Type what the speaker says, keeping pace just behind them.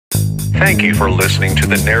Thank you for listening to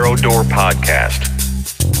the Narrow Door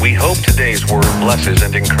Podcast. We hope today's word blesses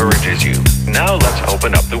and encourages you. Now let's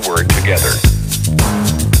open up the word together.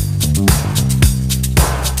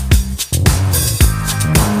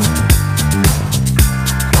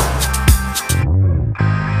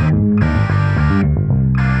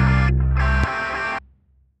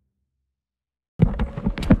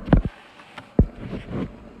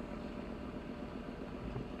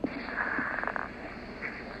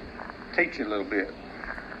 Teach you a little bit.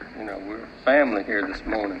 You know, we're family here this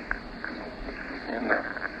morning. And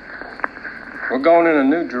we're going in a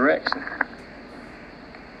new direction.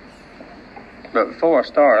 But before I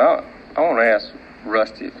start, I want to ask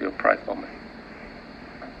Rusty if he'll pray for me.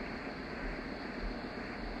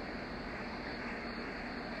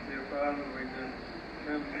 Dear Father, we just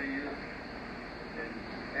come to you and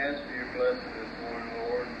ask for your blessing this morning,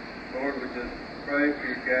 Lord. Lord, we just pray for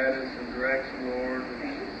your guidance and direction, Lord,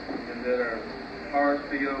 and that our hearts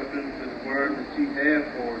be open to the word that you have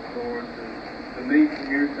for us, Lord, to meet from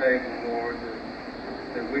your table, Lord,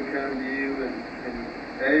 that we come to you and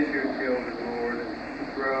as your children, Lord,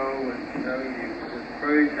 and grow and know you. We just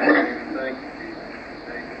praise your name and thank you, Jesus.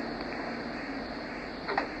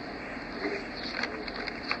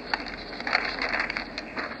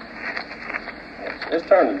 Amen. Let's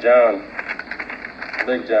turn to John,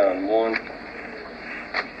 Big John 1,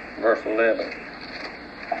 verse 11.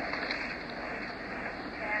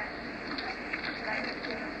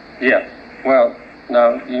 Yeah. Well,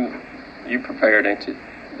 no, you prepared, ain't you?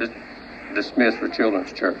 Dismissed for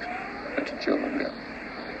children's church. Let your children go.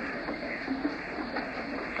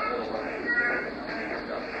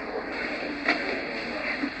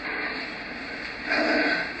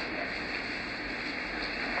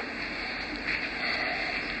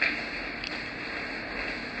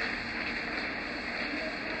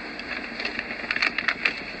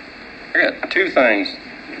 I got two things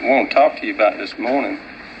I want to talk to you about this morning.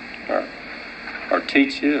 Or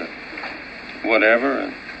teach you,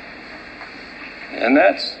 whatever, and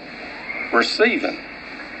that's receiving.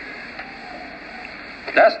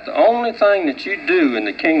 That's the only thing that you do in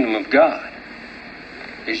the kingdom of God,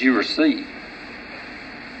 is you receive.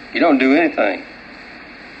 You don't do anything.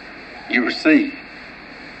 You receive.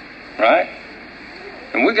 Right?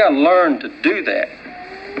 And we got to learn to do that,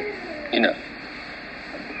 you know.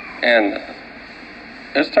 And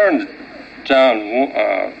let's turn to John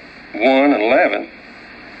 1 and 11,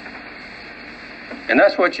 and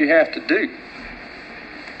that's what you have to do.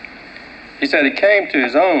 He said he came to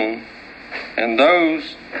his own, and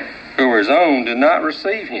those who were his own did not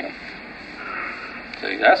receive him.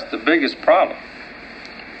 See, that's the biggest problem.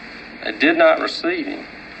 They did not receive him.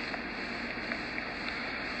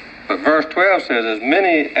 But verse 12 says, as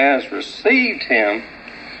many as received him,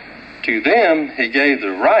 to them he gave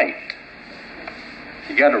the right.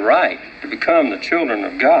 You got a right to become the children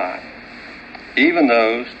of God, even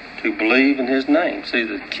those who believe in his name. See,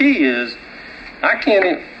 the key is, I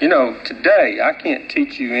can't, today I can't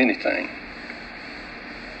teach you anything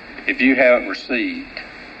if you haven't received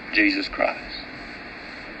Jesus Christ.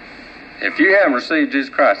 If you haven't received Jesus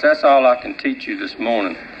Christ, that's all I can teach you this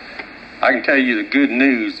morning. I can tell you the good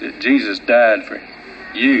news that Jesus died for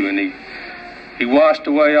you, and he washed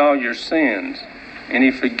away all your sins, and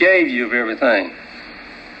he forgave you of everything.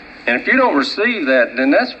 And if you don't receive that,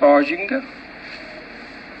 then that's as far as you can go.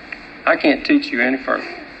 I can't teach you any further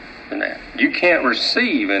than that. You can't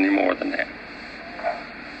receive any more than that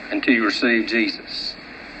until you receive Jesus.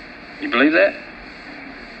 You believe that?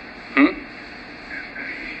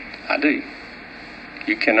 I do.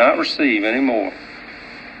 You cannot receive any more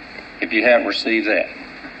if you haven't received that.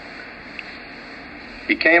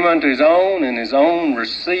 He came unto his own, and his own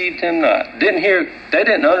received him not. They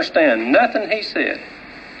didn't understand nothing he said,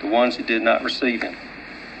 the ones who did not receive him.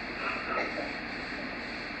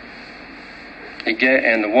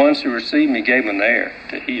 And the ones who received him, he gave them the ear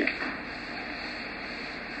to hear.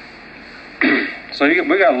 So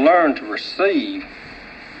we got to learn to receive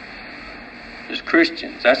as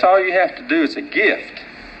Christians. That's all you have to do. It's a gift.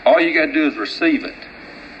 All you got to do is receive it.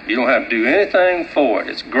 You don't have to do anything for it.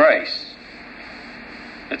 It's grace.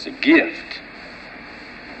 It's a gift.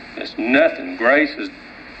 It's nothing. Grace is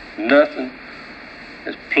nothing.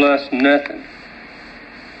 It's plus nothing.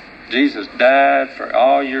 Jesus died for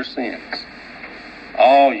all your sins.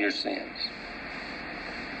 All your sins.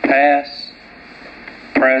 Past,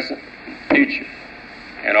 present, future.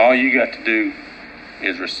 And all you got to do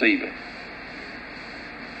is receive it.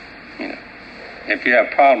 If you have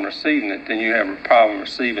a problem receiving it, then you have a problem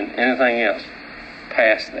receiving anything else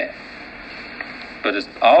past that. But it's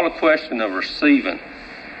all a question of receiving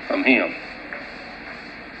from him.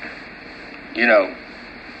 You know,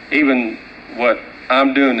 even what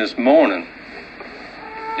I'm doing this morning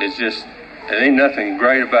is just, it ain't nothing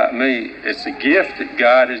great about me. It's a gift that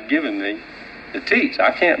God has given me to teach.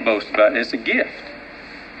 I can't boast about it. It's a gift.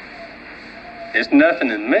 It's nothing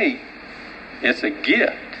in me. It's a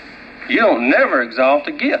gift. You don't never exalt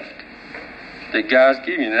a gift that God's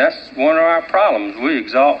given you. That's one of our problems. We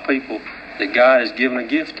exalt people that God has given a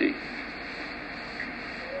gift to.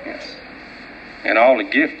 Yes. And all the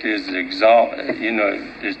gift is to exalt,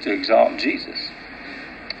 is to exalt Jesus.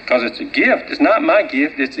 Because it's a gift. It's not my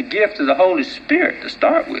gift. It's a gift of the Holy Spirit to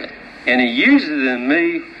start with. And He uses it in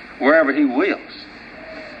me wherever He wills.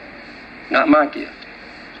 Not my gift.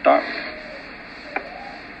 Start with.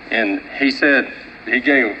 And He said, He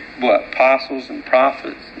gave, apostles and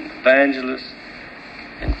prophets and evangelists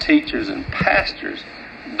and teachers and pastors.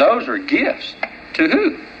 Those are gifts. To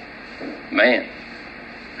who? Man.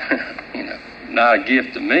 Not a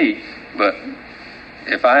gift to me, but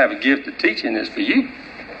if I have a gift of teaching, it's for you,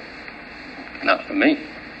 not for me.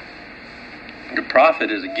 The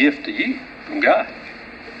prophet is a gift to you from God.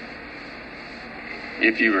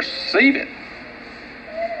 If you receive it,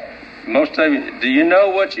 most of you, do you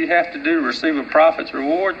know what you have to do to receive a prophet's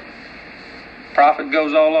reward? Prophet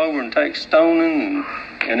goes all over and takes stoning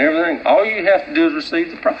and everything. All you have to do is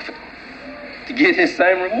receive the prophet to get his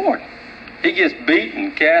same reward. He gets beat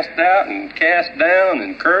and cast out and cast down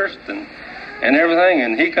and cursed and everything,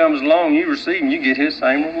 and he comes along, you receive him, you get his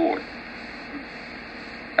same reward.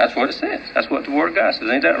 That's what it says. That's what the Word of God says.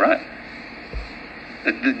 Ain't that right?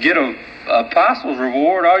 To get an apostle's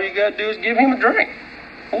reward, all you got to do is give him a drink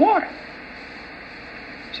of water.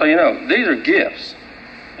 So, these are gifts.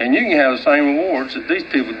 And you can have the same rewards that these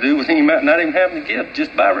people do with him not even having a gift,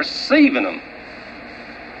 just by receiving them.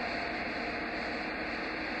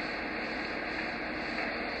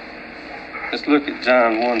 Let's look at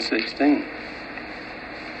John 1:16.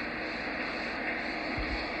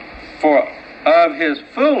 For of his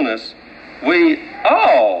fullness we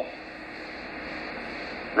all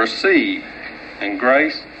receive, and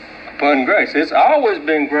grace upon grace. It's always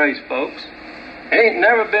been grace, folks. It ain't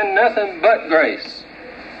never been nothing but grace.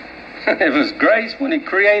 It was grace when He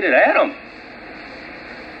created Adam.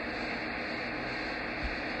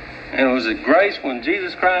 And it was a grace when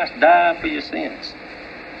Jesus Christ died for your sins.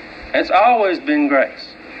 It's always been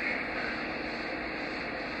grace.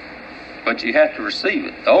 But you have to receive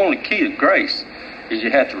it. The only key to grace is you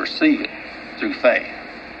have to receive it through faith.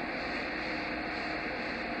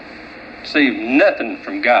 Receive nothing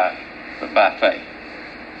from God but by faith.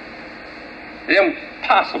 It's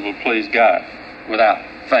impossible to please God without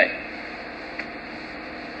faith.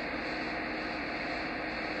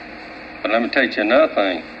 But let me tell you another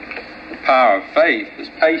thing. The power of faith is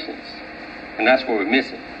patience. And that's where we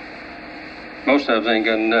miss it. Most of us ain't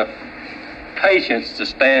got enough patience to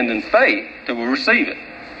stand in faith till we receive it.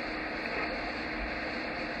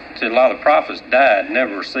 See, a lot of prophets died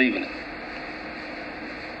never receiving it.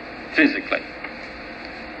 Physically.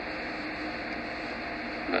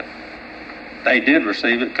 But they did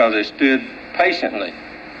receive it because they stood patiently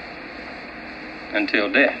until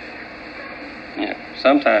death.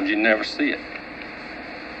 Sometimes you never see it.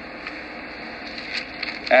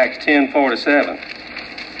 Acts 10:47.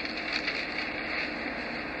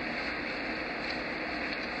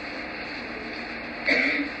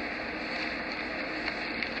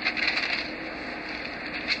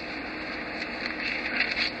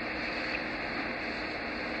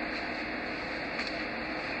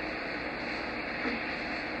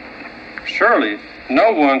 Surely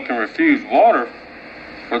no one can refuse water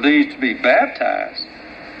for these to be baptized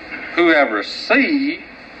who have received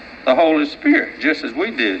the Holy Spirit, just as we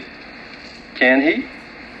did. Can he? In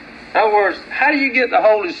other words, how do you get the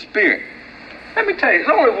Holy Spirit? Let me tell you,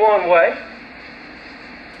 there's only one way.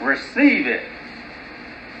 Receive it.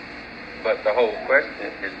 But the whole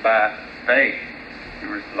question is by faith.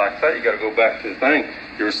 Like I said, you got to go back to the thing.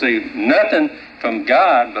 You receive nothing from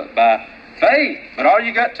God but by faith. But all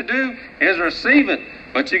you got to do is receive it.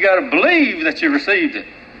 But you got to believe that you received it.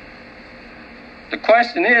 The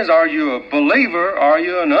question is, are you a believer or are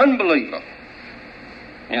you an unbeliever?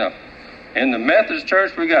 In the Methodist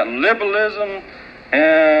Church, we got liberalism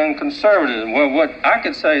and conservatism. Well, what I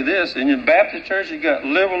could say this, in your Baptist Church, you got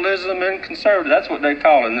liberalism and conservatism. That's what they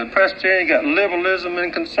call it. In the Presbyterian, you got liberalism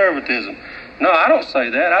and conservatism. No, I don't say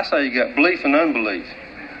that. I say you got belief and unbelief.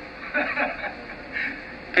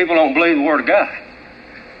 People don't believe the Word of God.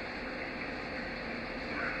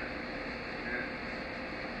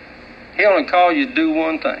 He only called you to do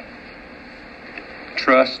one thing.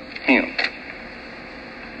 Trust Him.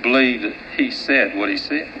 Believe that He said what He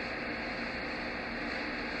said.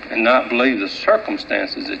 and not believe the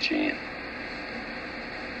circumstances that you're in.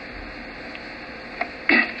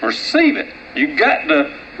 Receive it. You got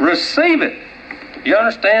to receive it. You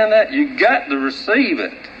understand that? You got to receive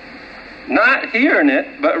it. Not hearing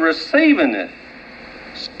it, but receiving it.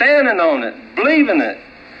 Standing on it, believing it,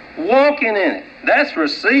 walking in it. That's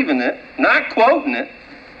receiving it, not quoting it.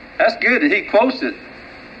 That's good that he quotes it.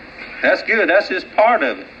 That's good. That's his part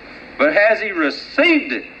of it. But has he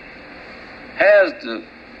received it?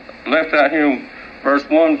 Left out here in verse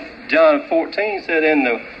 1, John 14 said, and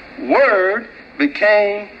the Word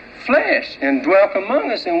became flesh and dwelt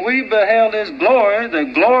among us, and we beheld his glory, the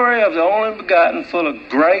glory of the only begotten, full of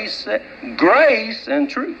grace and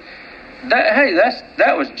truth.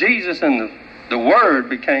 That was Jesus, and the Word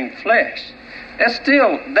became flesh.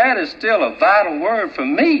 That is still a vital word for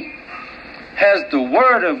me. Has the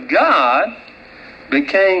Word of God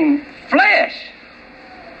became flesh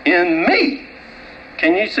in me?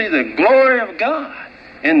 Can you see the glory of God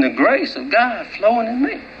and the grace of God flowing in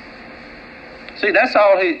me? See, that's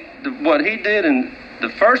all what he did in the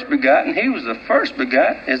first begotten. He was the first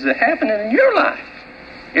begotten. Is it happening in your life?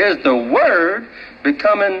 Is the Word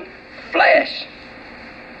becoming flesh?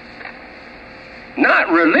 Not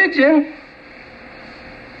religion.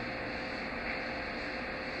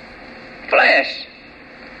 Flesh.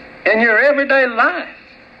 In your everyday life.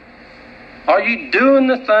 Are you doing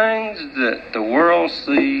the things that the world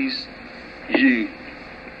sees you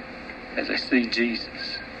as they see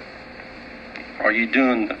Jesus? Are you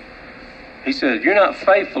doing he says, if you're not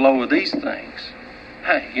faithful over these things,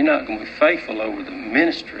 hey, you're not going to be faithful over the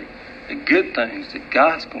ministry, the good things that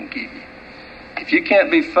God's going to give you. If you can't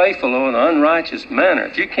be faithful over the unrighteous manner,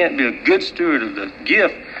 if you can't be a good steward of the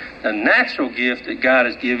gift, the natural gift that God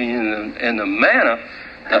has given you in the manner,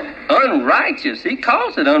 the unrighteous, he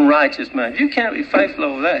calls it unrighteous man. If you can't be faithful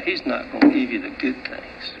over that, he's not going to give you the good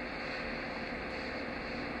things.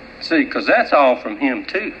 See, because that's all from him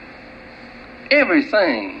too.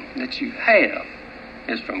 Everything that you have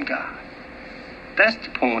is from God. That's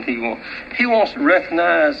the point he wants. He wants to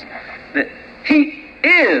recognize that he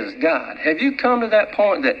is God. Have you come to that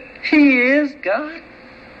point that he is God?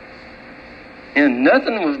 And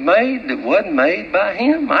nothing was made that wasn't made by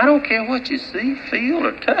him. I don't care what you see, feel,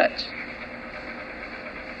 or touch.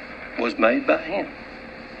 Was made by him.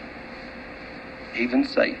 Even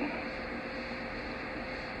Satan.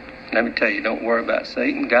 Let me tell you, don't worry about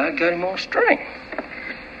Satan. God got him on string.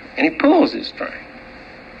 And he pulls his string.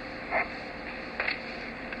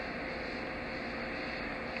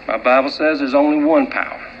 My Bible says there's only one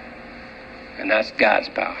power. And that's God's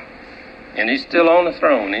power. And he's still on the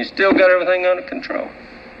throne. He's still got everything under control.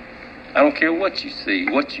 I don't care what you see,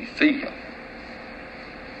 what you feel.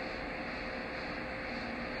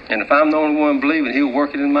 And if I'm the only one believing, he'll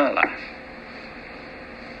work it in my life.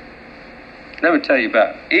 Let me tell you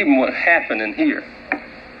about even what's happening here.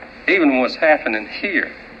 Even what's happening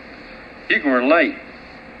here. You can relate.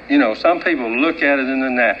 You know, some people look at it in the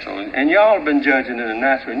natural. And y'all have been judging in the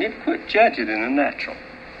natural. And you quit judging in the natural.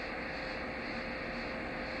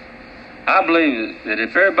 I believe that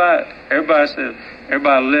if everybody said,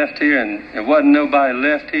 everybody left here and there wasn't nobody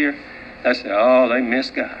left here, they say, oh, they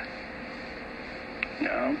miss God.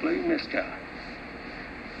 No, I don't believe miss God.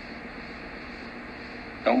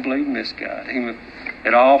 Don't believe miss God.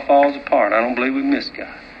 It all falls apart. I don't believe we miss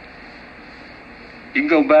God. You can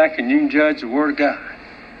go back and you can judge the Word of God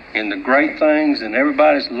and the great things in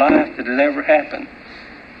everybody's life that had ever happened.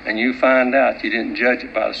 And you find out you didn't judge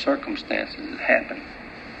it by the circumstances that happened.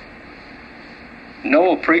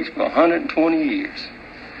 Noah preached for 120 years.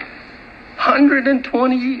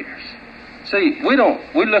 120 years. See, we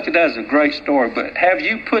look at that as a great story, but have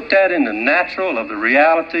you put that in the natural of the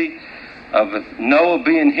reality of Noah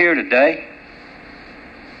being here today?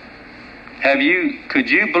 Could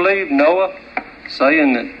you believe Noah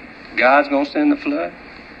saying that God's going to send the flood?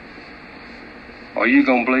 Or are you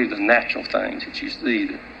going to believe the natural things that you see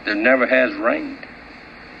that there never has rained?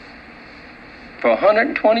 For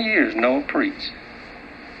 120 years, Noah preached.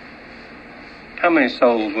 How many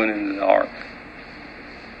souls went into the ark?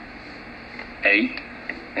 8.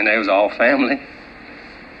 And they was all family.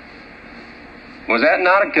 Was that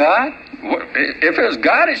not a God? If it was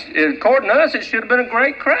God, according to us, it should have been a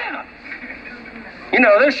great crowd. You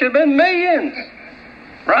know, there should have been millions.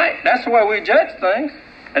 Right? That's the way we judge things.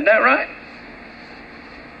 Isn't that right?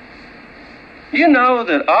 You know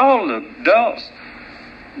that all the adults,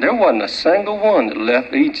 there wasn't a single one that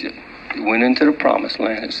left Egypt that went into the promised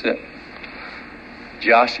land except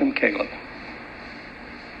Joshua and Caleb.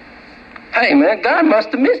 Hey, man, God must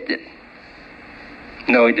have missed it.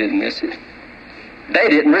 No, he didn't miss it. They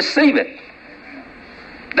didn't receive it.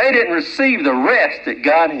 They didn't receive the rest that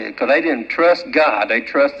God had because they didn't trust God. They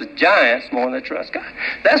trust the giants more than they trust God.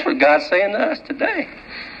 That's what God's saying to us today.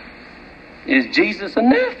 Is Jesus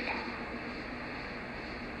enough?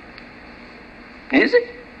 Is he?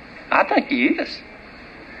 I think he is.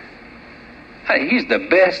 Hey, he's the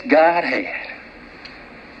best God had.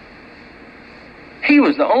 He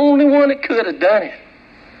was the only one that could have done it.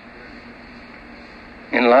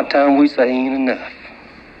 And a lot of times we say he ain't enough.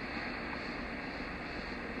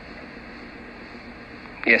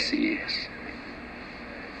 Yes, he is.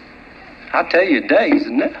 I'll tell you, a day is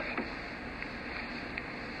enough.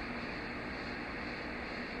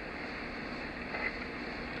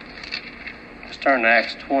 Let's turn to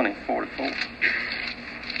Acts 20:44.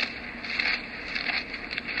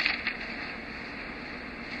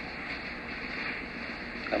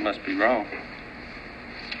 That must be wrong,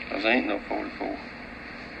 because there ain't no 44.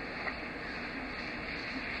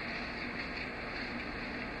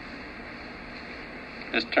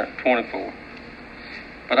 Let's turn 24.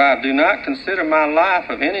 But I do not consider my life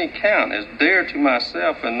of any account as dear to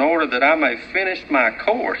myself, in order that I may finish my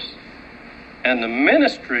course and the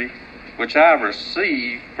ministry which I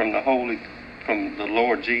received from the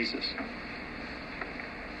Lord Jesus,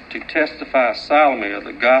 to testify solemnly of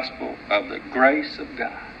the gospel of the grace of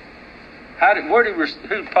God. Who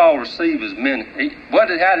did Paul receive his ministry?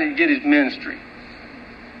 How did he get his ministry?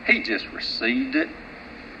 He just received it.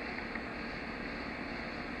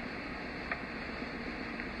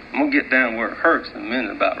 I'm going to get down where it hurts in a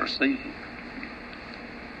minute about receiving.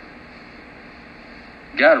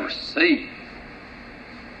 You got to receive.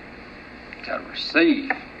 You got to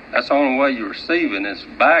receive. That's the only way you receive it. It's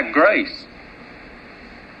by grace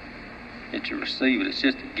that you receive it. It's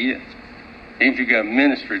just a gift. Even if you got a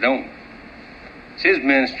ministry, it's his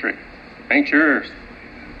ministry. It ain't yours.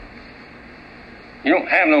 You don't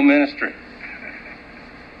have no ministry.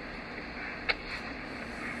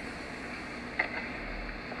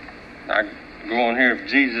 I go on here, if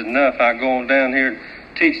Jesus is enough, I go on down here and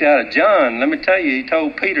teach out of John. Let me tell you, he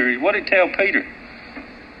told Peter, what did he tell Peter?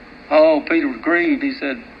 Oh, Peter was grieved. He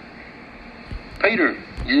said, Peter,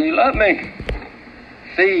 you love me.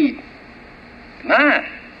 Feed my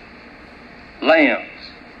lambs.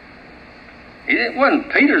 It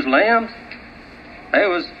wasn't Peter's lambs. It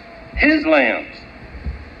was his lambs.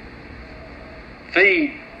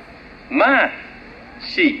 Feed my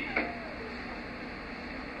sheep.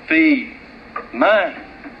 Feed my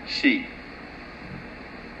sheep.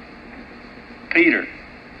 Peter,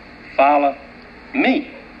 follow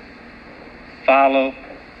me. Follow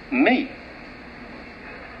me.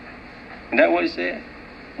 Isn't that what he said?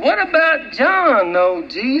 What about John, though,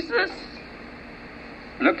 Jesus?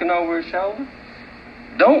 Looking over his shoulder.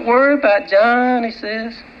 Don't worry about John, he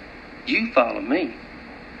says. You follow me.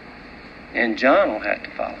 And John will have to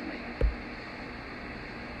follow me.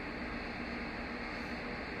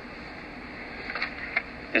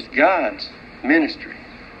 It's God's ministry,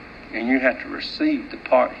 and you have to receive the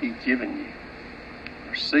part he's given you.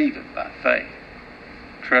 Receive it by faith.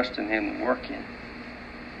 Trust in him to work in it.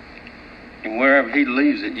 And wherever he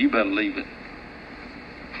leaves it, you better leave it.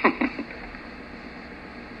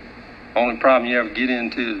 Only problem you ever get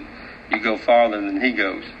into, you go farther than he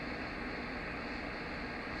goes.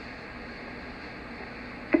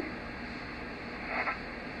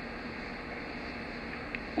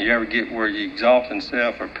 You ever get where you exalt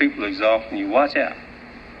yourself or people exalting you, watch out.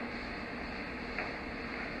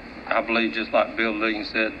 I believe, just like Bill Deacon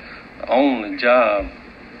said, the only job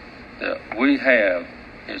that we have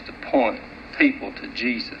is to point people to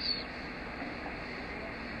Jesus.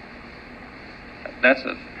 That's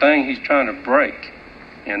a thing he's trying to break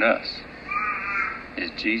in us. Is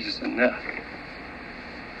Jesus enough?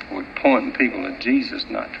 We're pointing people to Jesus,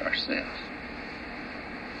 not to ourselves.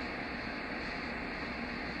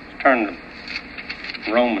 Turn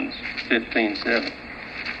to Romans 15:7.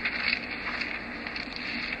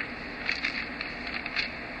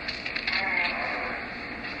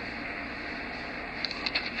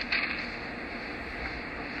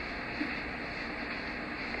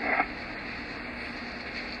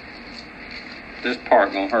 This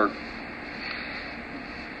part gonna hurt.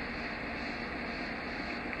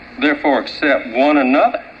 Therefore, accept one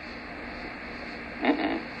another.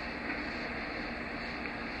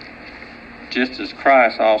 Just as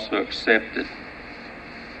Christ also accepted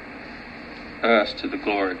us to the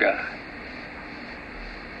glory of God.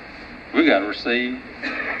 We got to receive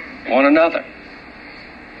one another.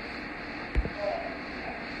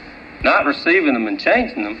 Not receiving them and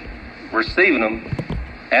changing them, receiving them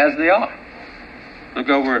as they are. Look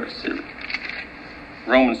over at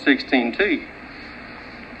Romans 16:2.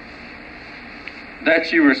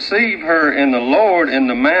 that you receive her in the Lord in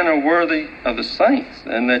the manner worthy of the saints,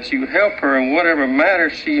 and that you help her in whatever matter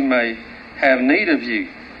she may have need of you.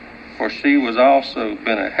 For she was also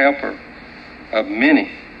been a helper of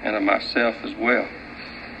many, and of myself as well.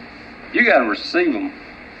 You got to receive them,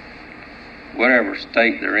 whatever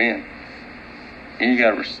state they're in. And you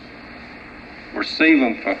got to receive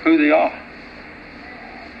them for who they are.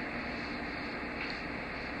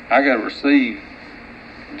 I got to receive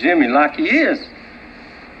Jimmy like he is,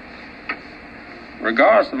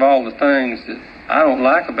 regardless of all the things that I don't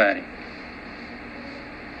like about him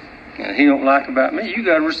and he don't like about me. You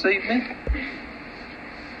got to receive me.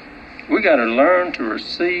 We got to learn to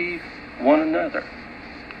receive one another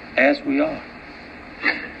as we are.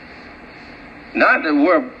 Not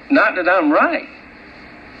that I'm right,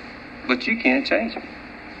 but you can't change me.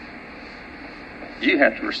 You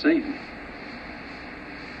have to receive me.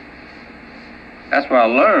 That's what I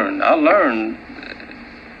learned. I learned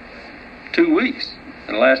 2 weeks,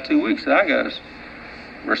 in the last 2 weeks, that I got to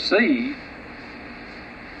receive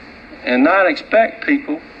and not expect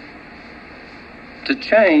people to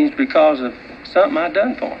change because of something I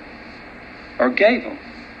done for them or gave them.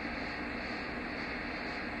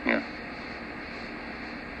 Yeah.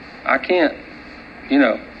 I can't,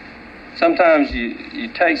 sometimes you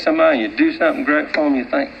take somebody and you do something great for them, you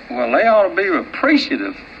think, well, they ought to be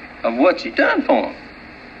appreciative of what you done for them.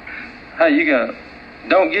 Hey,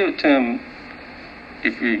 don't give it to them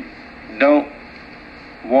if you don't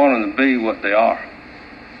want them to be what they are.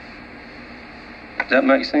 Does that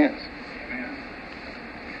make sense?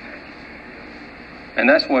 And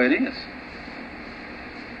that's the way it is.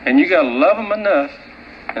 And you got to love them enough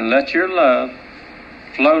and let your love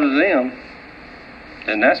flow to them,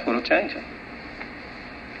 then that's what will change them.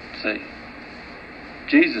 See,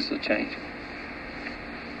 Jesus will change them.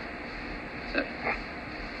 See,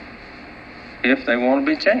 if they want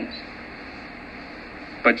to be changed.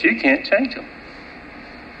 But you can't change them.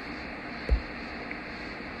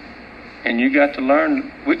 And you got to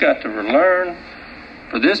learn, we got to learn,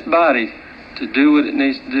 for this body to do what it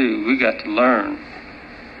needs to do, we got to learn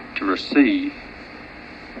to receive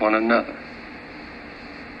one another.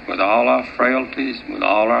 With all our frailties, with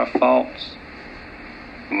all our faults,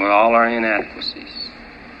 and with all our inadequacies,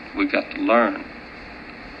 we got to learn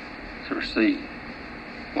to receive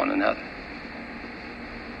one another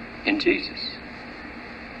in Jesus.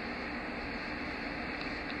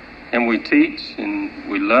 And we teach and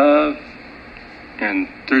we love, and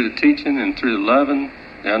through the teaching and through the loving,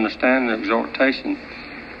 the understanding, the exhortation,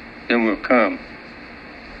 then we'll come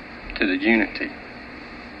to the unity.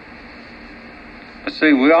 But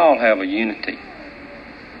see, we all have a unity.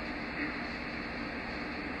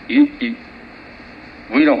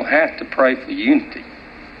 We don't have to pray for unity.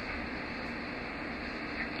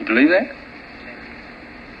 You believe that?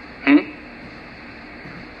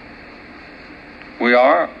 We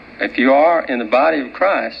are, if you are in the body of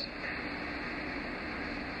Christ,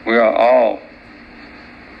 we are all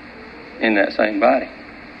in that same body.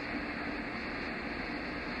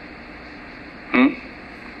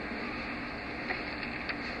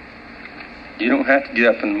 You don't have to get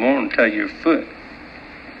up in the morning and tell your foot,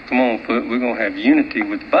 come on, foot, we're going to have unity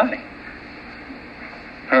with the body.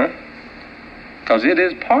 Because it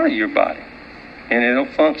is part of your body. And it'll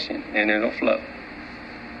function and it'll flow.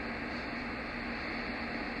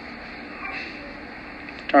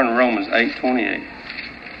 Turn to Romans 8:28.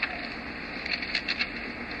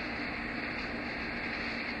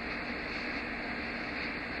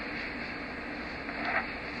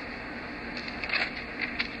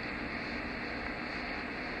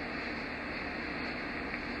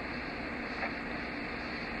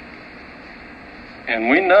 And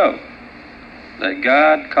we know that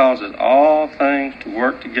God causes all things to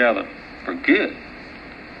work together for good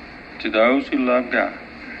to those who love God,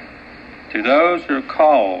 to those who are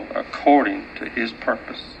called according to His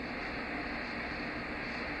purpose.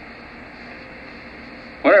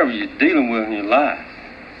 Whatever you're dealing with in your life,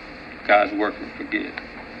 God's working for good.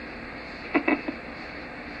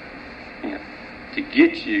 To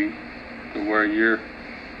get you to where you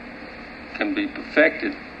can be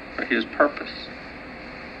perfected for His purpose.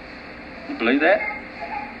 You believe that?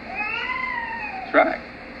 That's right.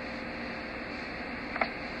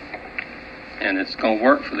 And it's going to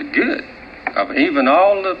work for the good of even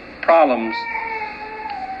all the problems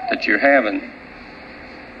that you're having,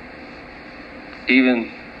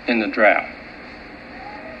 even in the drought.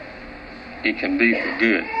 It can be for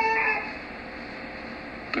good.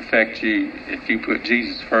 Perfect you if you put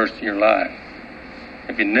Jesus first in your life.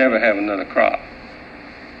 If you never have another crop.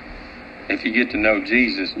 If you get to know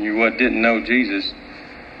Jesus and you didn't know Jesus,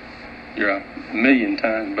 you're a million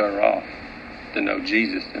times better off to know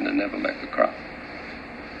Jesus than to never make a crop.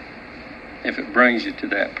 If it brings you to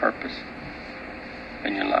that purpose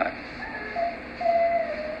in your life.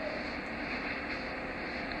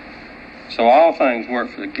 So all things work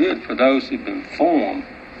for the good for those who've been formed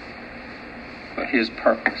for His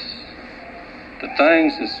purpose. The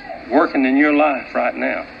things that's working in your life right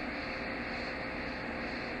now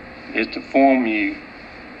is to form you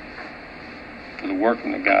for the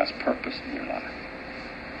working of God's purpose in your life.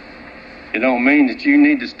 It don't mean that you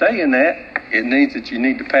need to stay in that. It means that you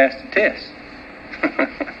need to pass the test.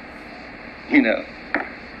 You know,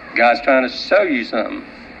 God's trying to show you something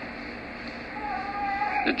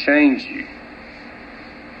to change you.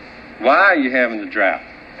 Why are you having the drought?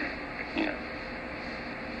 You know.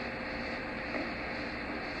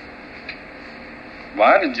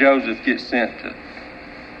 Why did Joseph get sent to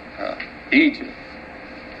Egypt?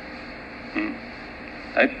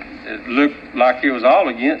 It looked like it was all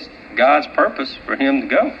against God's purpose for him to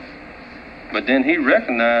go. But then he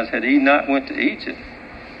recognized had he not went to Egypt,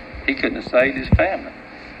 he couldn't have saved his family.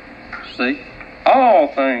 See? All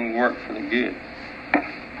things work for the good.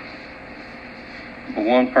 For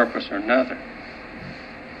one purpose or another.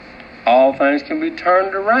 All things can be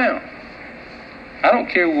turned around. I don't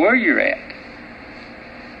care where you're at.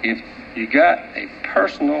 If you got a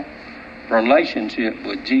personal relationship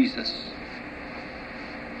with Jesus.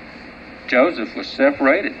 Joseph was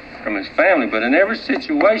separated from his family, but in every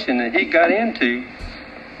situation that he got into,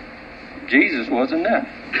 Jesus was enough.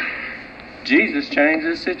 Jesus changed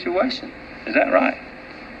his situation. Is that right?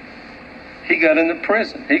 He got into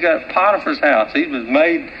prison. He got Potiphar's house. He was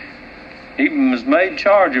made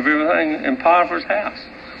charge of everything in Potiphar's house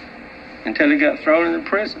until he got thrown into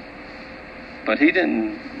prison. But he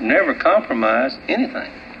never compromised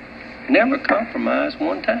anything. Never compromised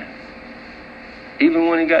one time. Even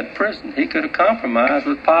when he got to prison, he could have compromised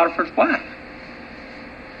with Potiphar's wife.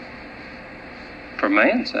 For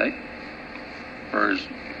man's sake.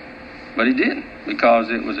 But he didn't, because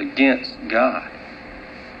it was against God.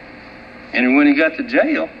 And when he got to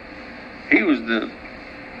jail, he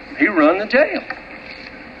run the jail.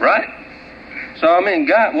 Right? So,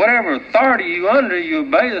 God, whatever authority you under, you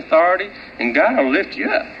obey the authority, and God will lift you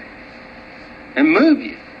up and move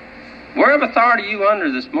you. Wherever authority you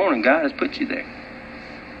under this morning, God has put you there.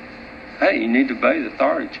 Hey, you need to obey the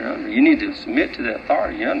authority you're under. You need to submit to the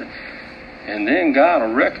authority you're under. And then God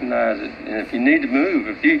will recognize it. And if you need to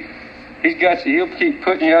move, He's got you, He'll keep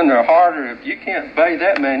putting you under harder. If you can't obey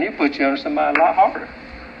that man, He'll put you under somebody a lot harder.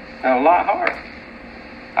 And a lot harder.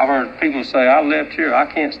 I've heard people say, I left here, I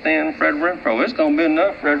can't stand Fred Renfro. It's going to be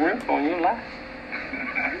enough Fred Renfro in your life.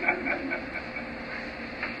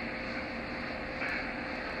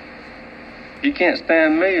 If you can't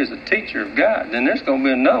stand me as a teacher of God, then there's going to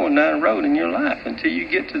be another one down the road in your life until you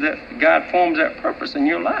get to that, God forms that purpose in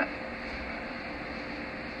your life.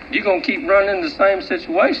 You're going to keep running the same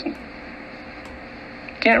situation.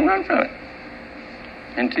 You can't run from it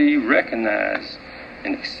until you recognize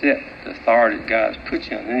and accept the authority that God has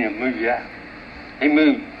put you on. Then He'll move you out. He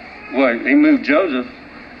moved Joseph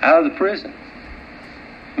out of the prison.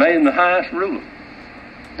 Made him the highest ruler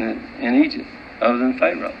in Egypt, other than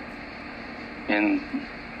Pharaoh. And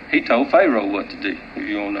he told Pharaoh what to do, if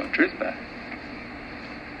you want to know the truth about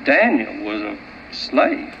it. Daniel was a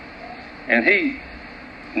slave, and he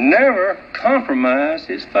never compromised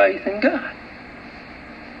his faith in God.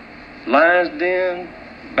 Lion's den,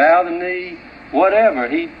 bow the knee, whatever,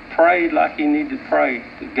 he prayed like he needed to pray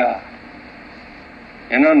to God.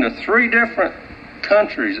 And under 3 different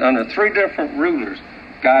countries, under 3 different rulers,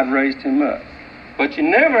 God raised him up. But you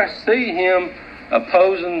never see him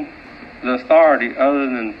opposing the authority other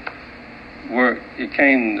than where it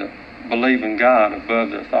came to believe in God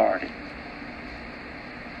above the authority.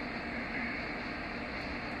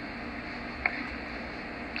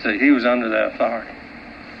 See, he was under that authority,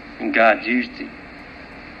 and God used him.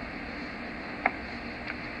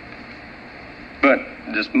 But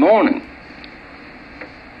this morning,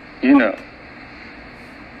 you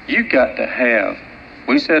got to have,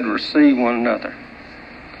 we said receive one another.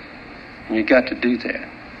 And you got to do that.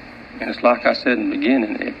 And it's like I said in the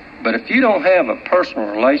beginning, but if you don't have a personal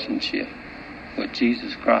relationship with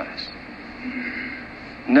Jesus Christ,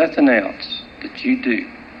 nothing else that you do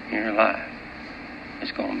in your life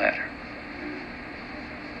is going to matter.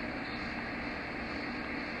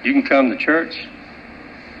 You can come to church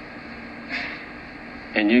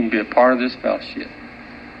and you can be a part of this fellowship.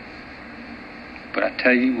 But I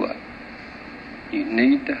tell you what, you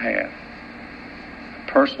need to have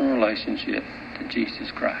a personal relationship to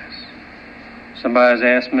Jesus Christ. Somebody's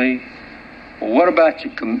asked me, Well, what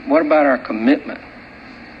about our commitment?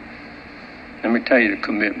 Let me tell you the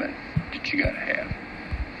commitment that you got to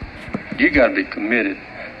have. You got to be committed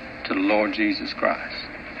to the Lord Jesus Christ.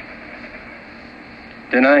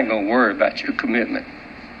 Then I ain't going to worry about your commitment.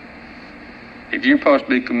 If you're supposed to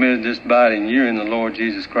be committed to this body and you're in the Lord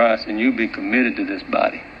Jesus Christ, and you be committed to this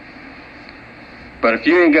body. But if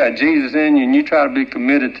you ain't got Jesus in you and you try to be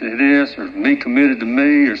committed to this or be committed to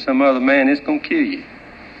me or some other man, it's going to kill you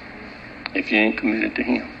if you ain't committed to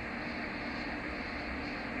him.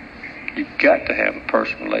 You've got to have a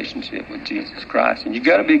personal relationship with Jesus Christ, and you've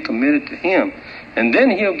got to be committed to him. And then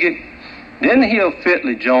he'll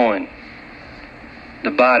fitly join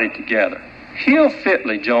the body together. He'll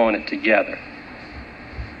fitly join it together.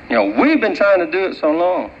 You know, we've been trying to do it so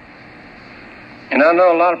long. And I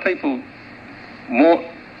know a lot of people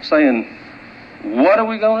saying, what are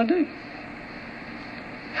we going to do?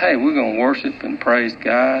 Hey, we're going to worship and praise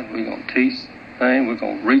God. We're going to teach things. We're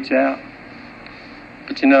going to reach out.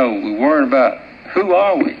 But you know, we're worrying about who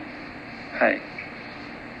are we? Hey,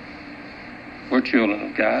 we're children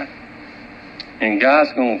of God. And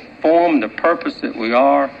God's going to form the purpose that we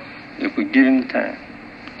are if we give him the time.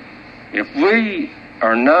 If we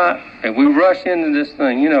rush into this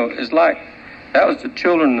thing, you know, it's like that was the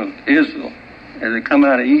children of Israel as they come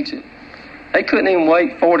out of Egypt. They couldn't even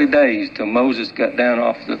wait 40 days till Moses got down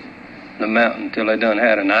off the mountain till they done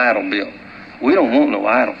had an idol built. We don't want no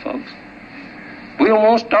idol, folks. We don't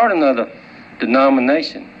want to start another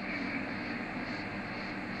denomination.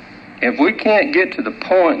 If we can't get to the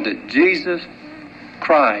point that Jesus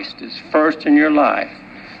Christ is first in your life,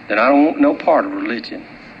 then I don't want no part of religion.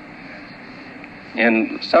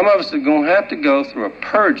 And some of us are going to have to go through a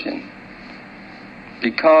purging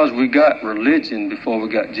because we got religion before we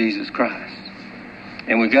got Jesus Christ.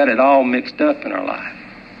 And we got it all mixed up in our life.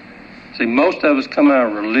 See, most of us come out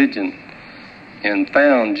of religion and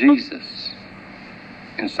found Jesus.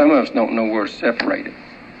 And some of us don't know where to separate it.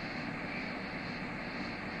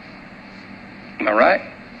 Am I right?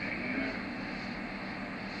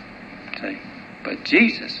 See, but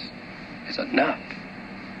Jesus is enough.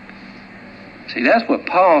 See, that's what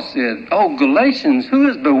Paul said. Oh, Galatians, who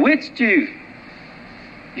has bewitched you?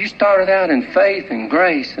 You started out in faith and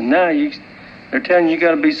grace, and now they're telling you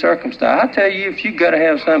got to be circumcised. I tell you, if you got to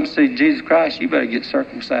have something to see Jesus Christ, you better get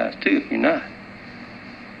circumcised too if you're not.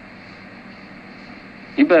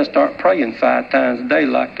 You better start praying 5 times a day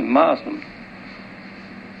like the Muslims.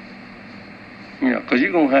 You know, because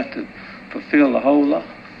you're going to have to fulfill the whole law.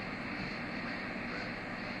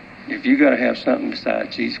 If you got to have something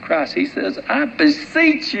besides Jesus Christ, he says, I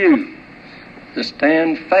beseech you to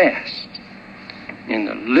stand fast in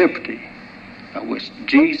the liberty by which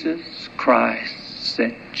Jesus Christ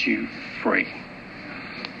set you free.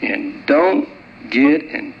 And don't get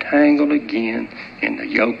entangled again in the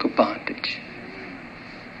yoke of bondage.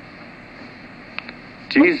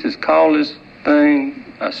 Jesus called this thing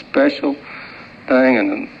a special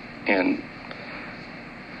thing, and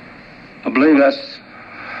I believe that's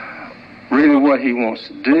really what he wants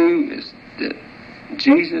to do, is that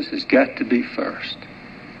Jesus has got to be first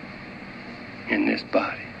in this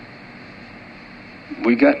body.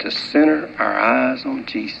 We got to center our eyes on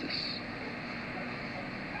Jesus.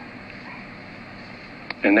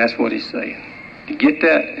 And that's what he's saying. To get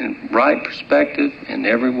that in right perspective in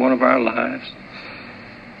every one of our lives,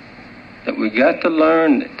 that we got to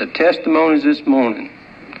learn that the testimonies this morning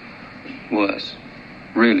was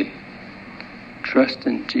really trust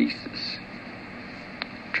in Jesus.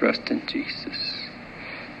 Trust in Jesus.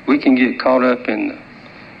 We can get caught up in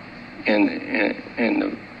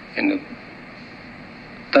the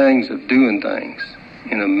things of doing things.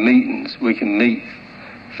 In the meetings, we can meet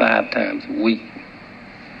 5 times a week.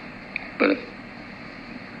 But if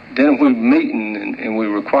we're meeting and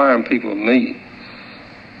we're requiring people to meet,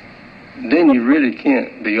 then you really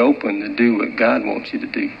can't be open to do what God wants you to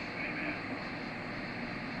do.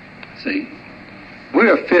 See, we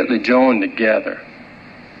are fitly joined together.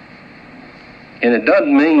 And it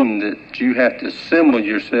doesn't mean that you have to assemble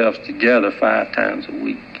yourselves together 5 times a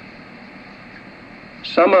week.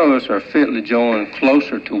 Some of us are fitly joined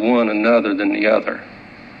closer to one another than the other.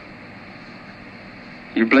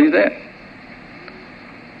 You believe that?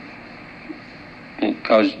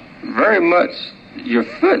 Because very much your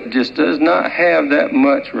foot just does not have that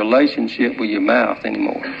much relationship with your mouth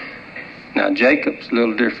anymore. Now, Jacob's a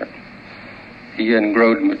little different. He hadn't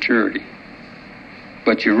grown to maturity.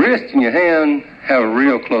 But your wrist and your hand have a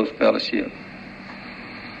real close fellowship.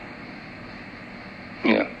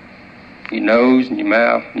 You know, your nose and your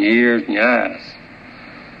mouth and your ears and your eyes.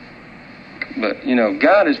 But, you know,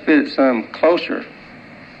 God has fitted some closer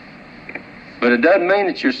But it doesn't mean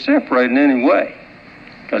that you're separated in any way,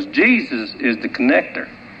 because Jesus is the connector.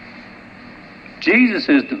 Jesus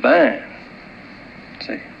is the vine.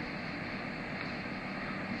 See,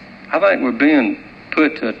 I think we're being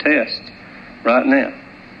put to a test right now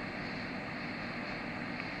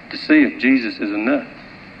to see if Jesus is enough.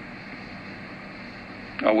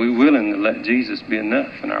 Are we willing to let Jesus be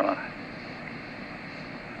enough in our life?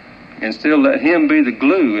 And still let him be the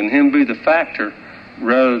glue and him be the factor,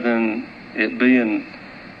 rather than it being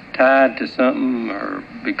tied to something, or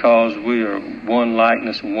because we are one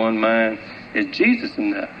likeness and one mind. Is Jesus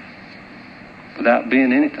enough without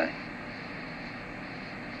being anything?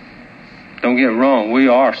 Don't get it wrong, we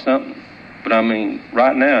are something. But I mean,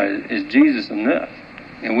 right now, is Jesus enough?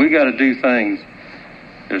 And we got to do things.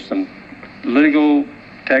 There's some legal,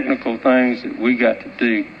 technical things that we got to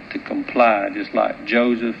do to comply, just like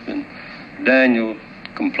Joseph and Daniel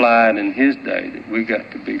complied in his day, that we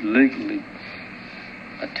got to be legally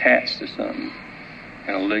attached to something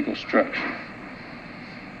in a legal structure.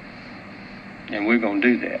 And we're going to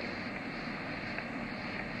do that.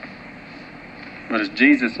 But is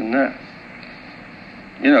Jesus enough?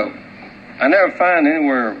 You know, I never find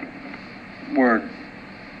anywhere where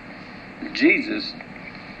Jesus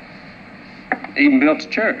even built a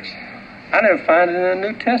church. I never find it in the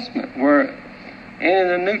New Testament where any of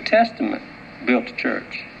the New Testament built a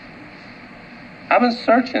church. I've been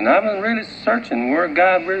searching. I've been really searching where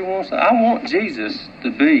God really wants to. I want Jesus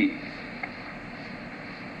to be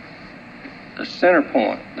the center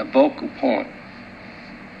point, the vocal point.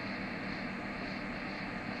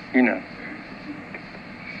 You know,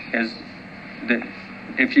 is that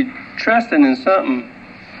if you're trusting in something,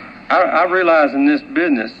 I realize in this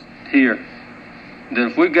business here that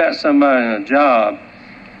if we got somebody in a job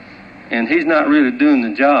and he's not really doing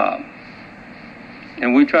the job,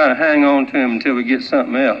 and we try to hang on to him until we get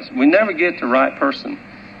something else, we never get the right person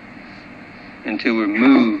until we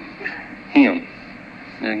move him.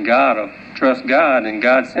 And God will trust God, and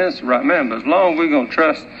God sends the right man. But as long as we're going to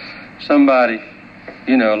trust somebody,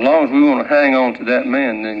 you know, as long as we want to hang on to that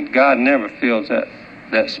man, then God never fills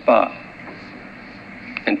that spot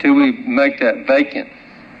until we make that vacant.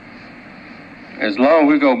 As long as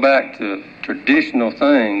we go back to traditional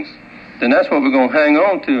things, then that's what we're going to hang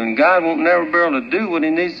on to, and God won't never be able to do what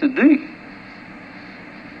he needs to do.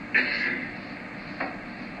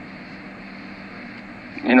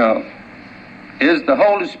 You know, is the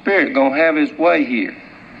Holy Spirit going to have his way here?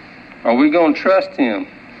 Are we going to trust him?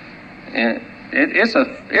 And it's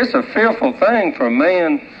a fearful thing for a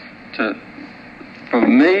man for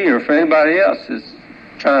me or for anybody else is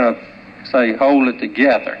trying to say, hold it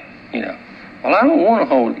together, you know. Well, I don't want to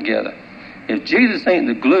hold it together. If Jesus ain't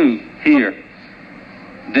the glue here,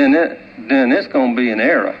 then it's going to be an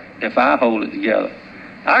error if I hold it together.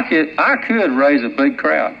 I could raise a big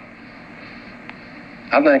crowd.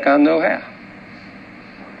 I think I know how.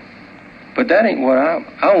 But that ain't what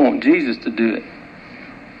I want Jesus to do it.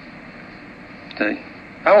 See?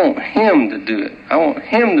 I want him to do it. I want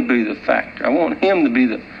him to be the factor. I want him to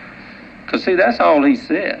be because see, that's all he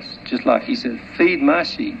says. Just like he said, feed my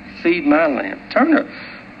sheep, feed my lamb. Turn to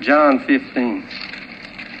John 15.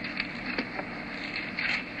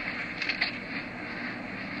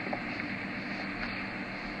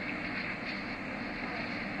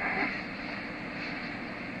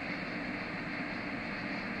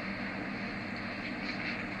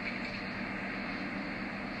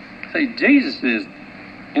 See, Jesus is,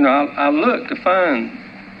 you know, I look to find,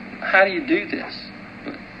 how do you do this?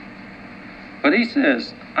 But he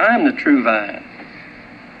says, I am the true vine,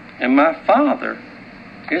 and my Father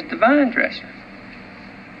is the vine dresser.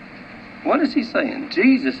 What is he saying?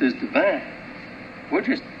 Jesus is the vine. We're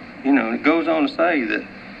just, you know, it goes on to say that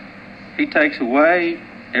he takes away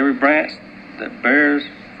every branch that bears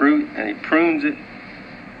fruit, and he prunes it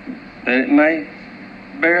that it may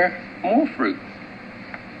bear more fruit.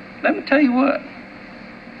 Let me tell you what,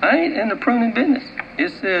 I ain't in the pruning business.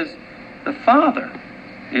 It says the Father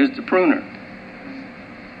is the pruner.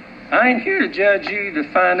 I ain't here to judge you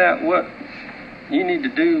to find out what you need to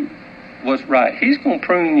do, what's right. He's going to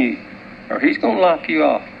prune you, or he's going to lock you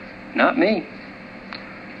off, not me.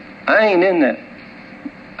 I ain't in that.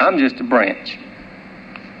 I'm just a branch.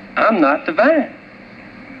 I'm not the vine.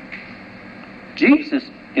 Jesus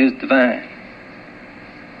is the vine.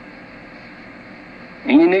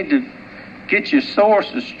 And you need to get your source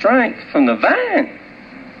of strength from the vine.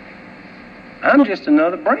 I'm just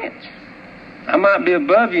another branch. I might be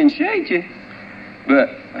above you and shade you, but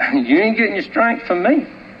you ain't getting your strength from me.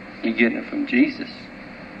 You're getting it from Jesus.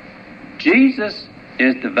 Jesus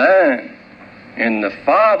is the vine, and the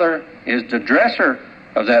Father is the dresser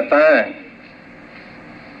of that vine.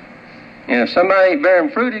 And if somebody ain't bearing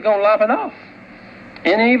fruit, he's going to lop it off.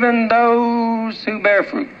 And even those who bear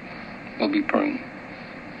fruit will be pruned.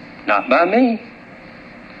 Not by me.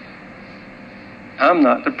 I'm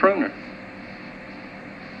not the pruner.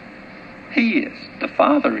 He is. The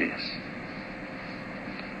Father is.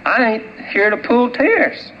 I ain't here to pull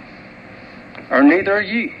tares. Or neither are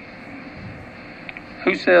you.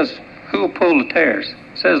 Who says, who will pull the tares?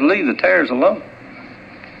 Says, leave the tares alone.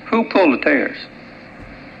 Who'll pull the tares?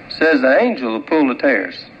 Says the angel will pull the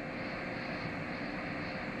tares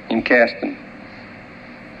and cast them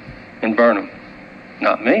and burn them.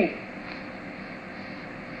 Not me.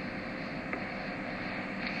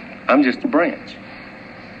 I'm just a branch.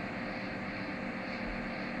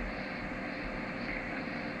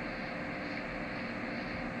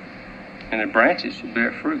 And the branches should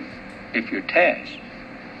bear fruit if you're attached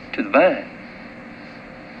to the vine.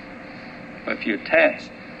 But if you're attached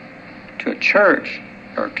to a church,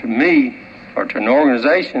 or to me, or to an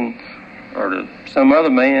organization, or to some other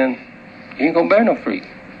man, you ain't going to bear no fruit.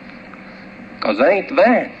 Because they ain't the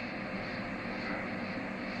vine.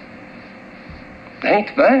 They ain't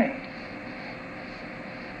the vine.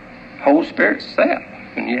 Holy Spirit's sap.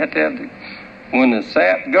 And you have to have when the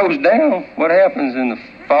sap goes down, what happens in the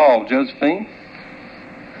fall, Josephine?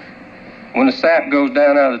 When the sap goes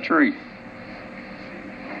down out of the tree.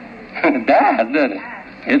 It dies, doesn't it?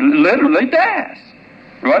 It literally dies.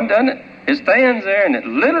 Right, doesn't it? It stands there and it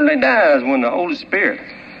literally dies when the Holy Spirit.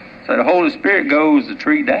 So the Holy Spirit goes, the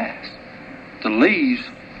tree dies. The leaves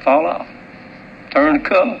fall off. Turn the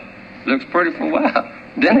color. Looks pretty for a while.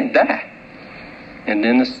 Then it dies. And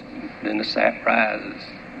then the sap rises.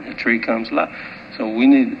 The tree comes alive. So we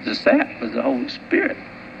need the sap is the Holy Spirit.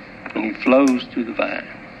 And he flows through the vine.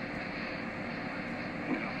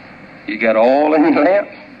 You got oil in your lamp.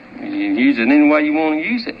 You can use it any way you want to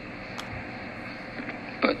use it.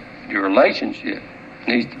 But your relationship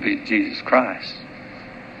needs to be to Jesus Christ.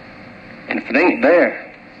 And if it ain't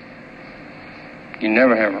there, you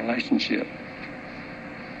never have a relationship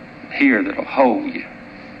here that'll hold you.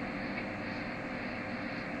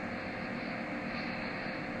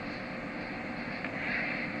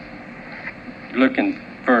 Look in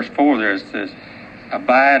verse 4 there, it says,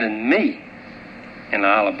 abide in me, and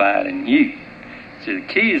I'll abide in you. See, the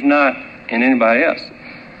key is not in anybody else.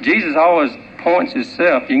 Jesus always points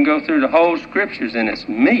himself. You can go through the whole scriptures, and it's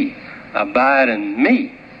me. Abide in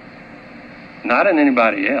me, not in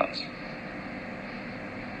anybody else.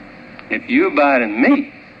 If you abide in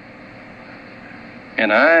me,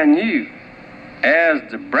 and I in you, as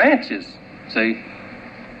the branches, see,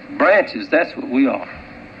 branches, that's what we are,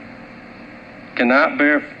 cannot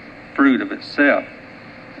bear fruit of itself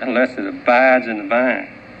unless it abides in the vine.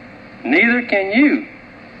 Neither can you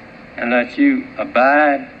unless you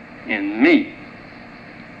abide in me.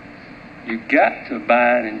 You've got to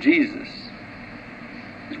abide in Jesus,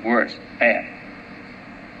 is where it's at.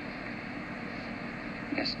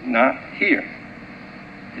 It's not here.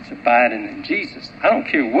 It's abiding in Jesus. I don't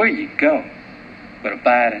care where you go, but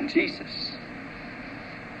abide in Jesus.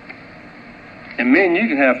 And me and you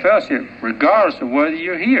can have fellowship regardless of whether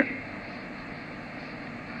you're here.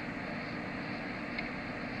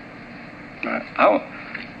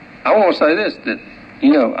 I want to say this, that,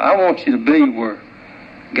 I want you to be where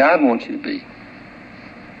God wants you to be.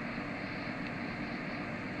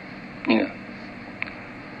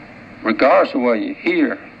 Regardless of whether you're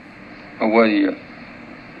here or whether you're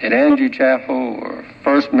at Andrew Chapel or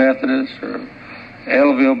First Methodist or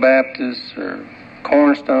Ellaville Baptist or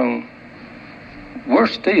Cornerstone, we're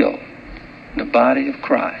still the body of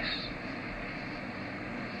Christ.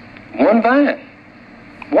 One vine.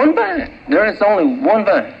 One vine. There is only one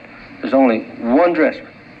vine. There's only one dresser.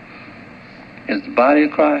 Is the body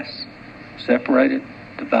of Christ separated,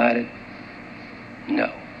 divided?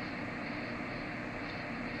 No.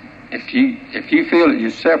 If you feel that you're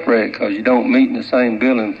separated because you don't meet in the same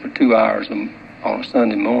building for 2 hours on a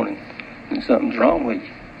Sunday morning, then something's wrong with you.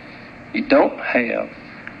 You don't have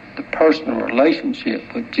the personal relationship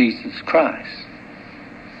with Jesus Christ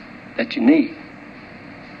that you need.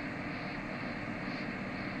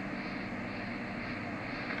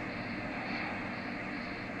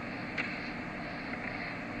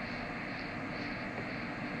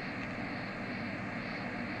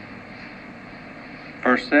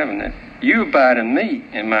 Verse 7, that you abide in me,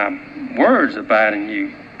 and my words abide in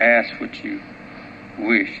you. Ask what you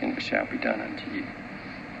wish, and it shall be done unto you.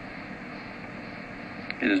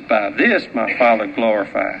 It is by this my Father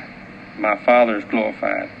glorified. My Father is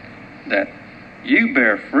glorified, that you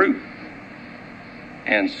bear fruit,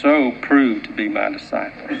 and so prove to be my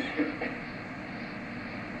disciples.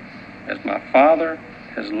 As my Father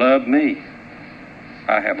has loved me,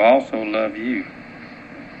 I have also loved you,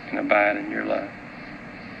 and abide in your love.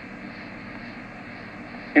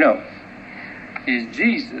 You know, is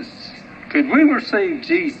Jesus, could we receive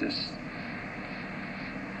Jesus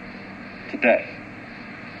today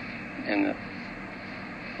in the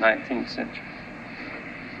 19th century?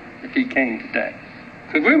 If he came today,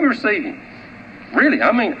 could we receive him? Really,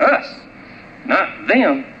 I mean us, not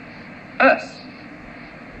them, us.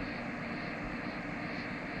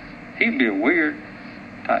 He'd be a weird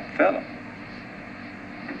type fellow.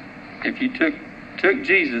 If you took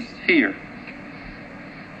Jesus here,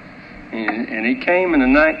 and he came in the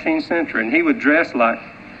 19th century, and he would dress like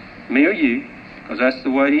me or you, because that's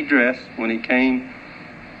the way he dressed when he came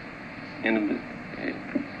in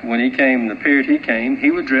the period he came,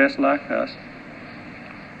 he would dress like us.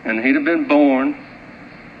 And he'd have been born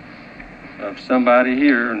of somebody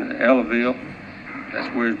here in Ellaville. That's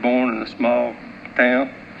where he was born, in a small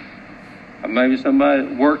town. Or maybe somebody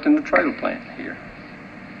that worked in the trailer plant here.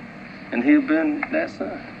 And he'd have been that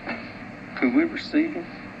son. Could we receive him?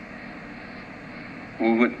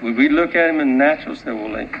 Would we look at him in the natural and say,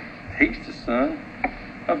 well, he's the son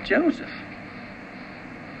of Joseph?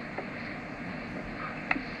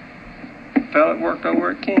 The fellow that worked over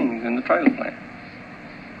at King's in the trailer plant.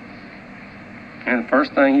 And the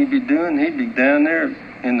first thing he'd be doing, he'd be down there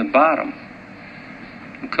in the bottom,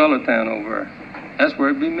 in Color Town over there. That's where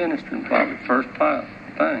he'd be ministering, probably, first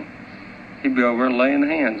thing. He'd be over there laying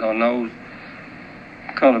hands on those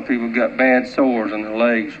colored people who got bad sores on their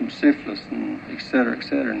legs from syphilis, and et cetera, et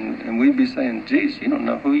cetera. And we'd be saying, Jesus, you don't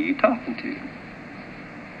know who you're talking to.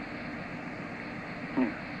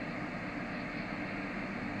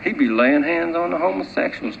 He'd be laying hands on the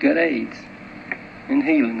homosexuals, got AIDS, and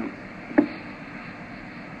healing them.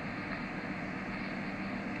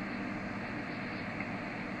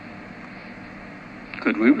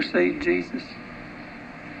 Could we receive Jesus?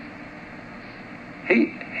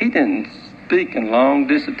 He didn't speak in long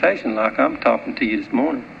dissertation like I'm talking to you this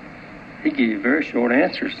morning. He gave you very short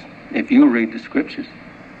answers if you'll read the scriptures.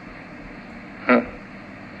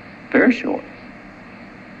 Very short.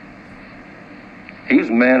 He was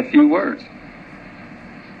a man of few words.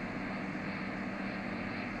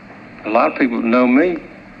 A lot of people know me,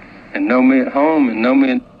 and know me at home, and know me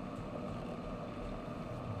in